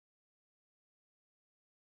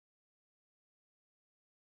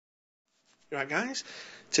Right guys,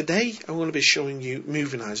 today I'm going to be showing you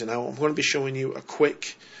Movienizer. Now I'm going to be showing you a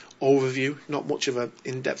quick overview, not much of an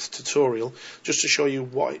in-depth tutorial, just to show you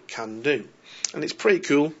what it can do. And it's pretty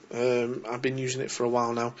cool. I've been using it for a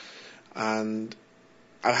while now, and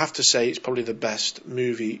I have to say it's probably the best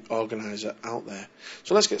movie organizer out there.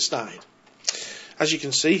 So let's get started. As you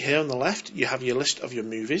can see here on the left, you have your list of your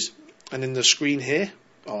movies, and in the screen here,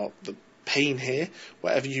 or the pane here,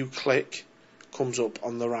 whatever you click comes up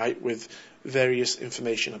on the right with various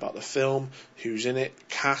information about the film, who's in it,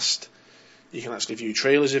 cast. You can actually view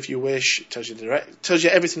trailers if you wish. It tells you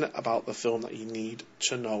everything about the film that you need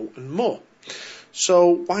to know and more. So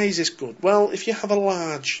why is this good? Well, if you have a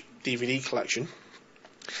large DVD collection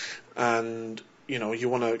and you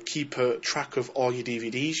want to keep a track of all your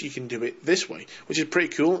DVDs, you can do it this way, which is pretty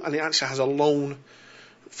cool, and it actually has a loan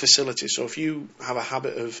facility. So if you have a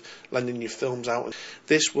habit of lending your films out,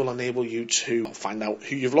 this will enable you to find out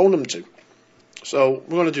who you've loaned them to. So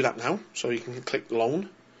we're going to do that now. So you can click loan.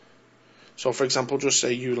 So for example, just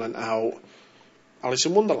say you lent out Alice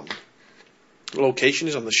in Wonderland. The location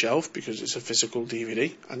is on the shelf because it's a physical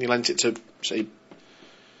DVD, and you lent it to, say,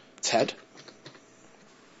 Ted.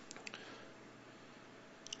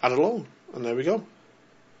 Add a loan, and there we go.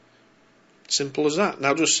 Simple as that.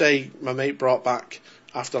 Now just say my mate brought back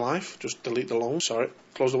Afterlife, just delete the loan,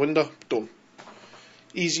 close the window, done.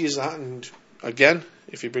 Easy as that. And again,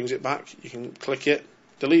 if he brings it back, you can click it,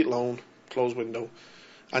 delete loan, close window,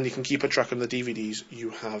 and you can keep a track of the DVDs you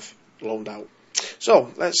have loaned out.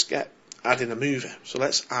 So let's get adding a movie. So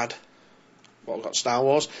let's add, well, we've got Star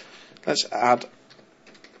Wars. Let's add,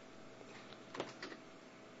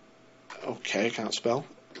 okay, I can't spell,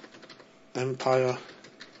 Empire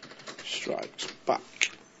Strikes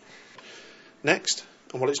Back. Next,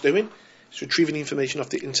 and what it's doing is retrieving information off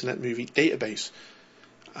the Internet Movie Database,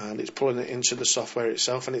 and it's pulling it into the software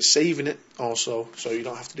itself, and it's saving it also, so you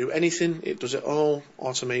don't have to do anything. It does it all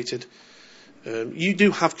automated. You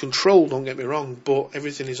do have control, don't get me wrong, but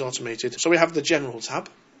everything is automated. So we have the General tab,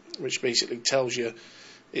 which basically tells you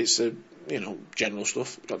it's the general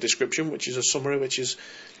stuff. We've got description, which is a summary, which is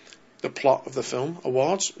the plot of the film.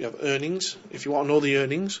 Awards, we have earnings. If you want to know the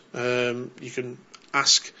earnings, you can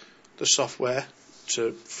ask the software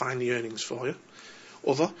to find the earnings for you.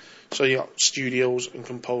 Other, so you got studios and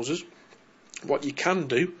composers. What you can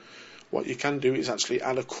do is actually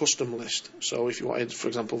add a custom list. So if you wanted, for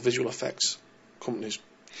example, visual effects companies,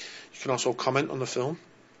 you can also comment on the film.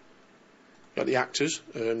 You got the actors,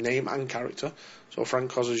 name and character. So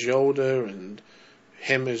Frank Oz as Yoda and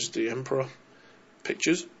him as the Emperor.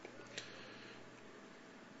 Pictures.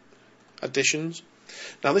 Additions.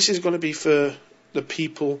 Now this is going to be for the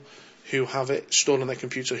people who have it stored on their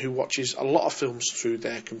computer, who watches a lot of films through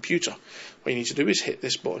their computer. What you need to do is hit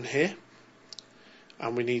this button here,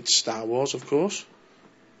 and we need Star Wars, of course.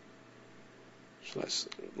 So let's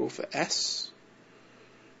go for S.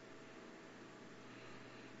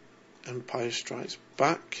 Empire Strikes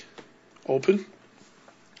Back. Open.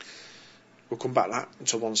 We'll come back to that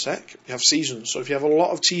into one sec. We have seasons. So if you have a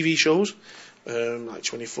lot of TV shows, like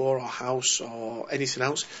 24 or House or anything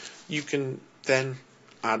else, you can then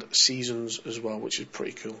add seasons as well, which is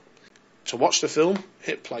pretty cool. To watch the film,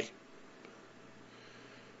 hit play.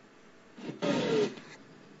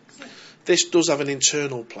 This does have an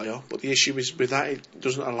internal player, but the issue is with that, it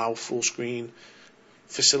doesn't allow full screen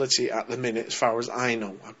facility at the minute, as far as I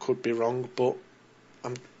know. I could be wrong, but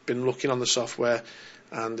I've been looking on the software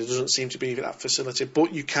and there doesn't seem to be that facility,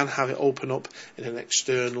 but you can have it open up in an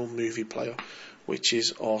external movie player, which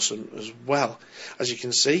is awesome as well. As you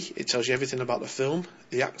can see, it tells you everything about the film,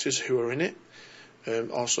 the actors who are in it,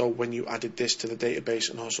 also when you added this to the database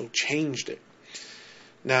and also changed it.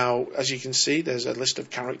 Now, as you can see, there's a list of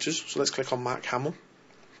characters, so let's click on Mark Hamill.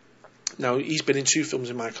 Now, he's been in 2 films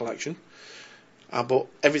in my collection, but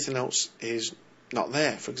everything else is not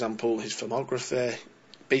there. For example, his filmography,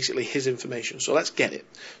 basically his information. So let's get it.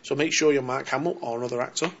 So make sure you're Mark Hamill or another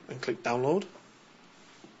actor and click download.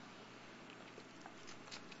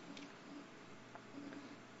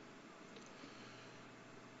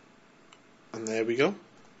 And there we go.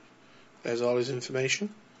 There's all his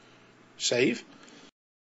information. Save.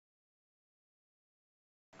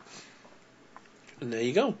 And there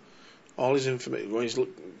you go. All his information. Well,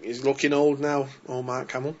 he's looking old now, old Mark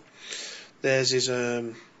Hamill. There's his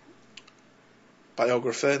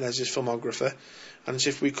biography, there's his filmography. And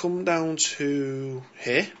if we come down to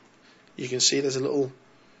here, you can see there's a little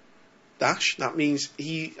dash. That means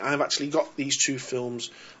I've actually got these 2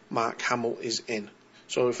 films Mark Hamill is in.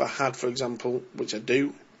 So if I had, for example, which I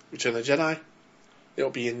do, Return of the Jedi,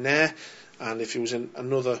 it'll be in there. And if he was in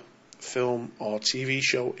another film or TV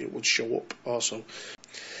show, it would show up also.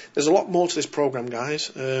 There's a lot more to this program,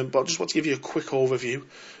 guys, but I just want to give you a quick overview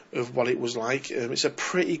of what it was like. It's a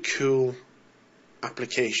pretty cool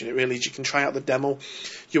application. It really is. You can try out the demo.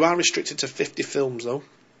 You are restricted to 50 films though,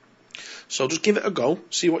 so just give it a go,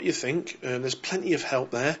 see what you think. There's plenty of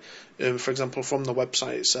help there. For example, from the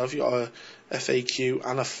website itself, you've got a FAQ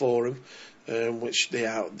and a forum, which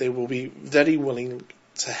they will be very willing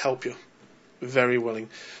to help you. Very willing.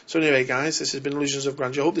 So anyway, guys, this has been Illusions of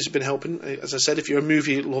Grandeur. I hope this has been helping. As I said, if you're a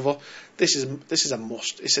movie lover, this is a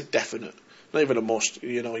must. It's a definite. Not even a must.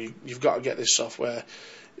 You know, you've got to get this software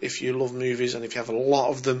if you love movies and if you have a lot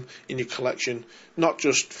of them in your collection, not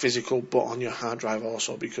just physical but on your hard drive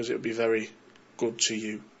also, because it would be very good to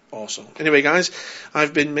you also. Anyway, guys,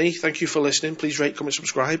 I've been me. Thank you for listening. Please rate, comment,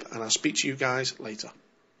 subscribe, and I'll speak to you guys later.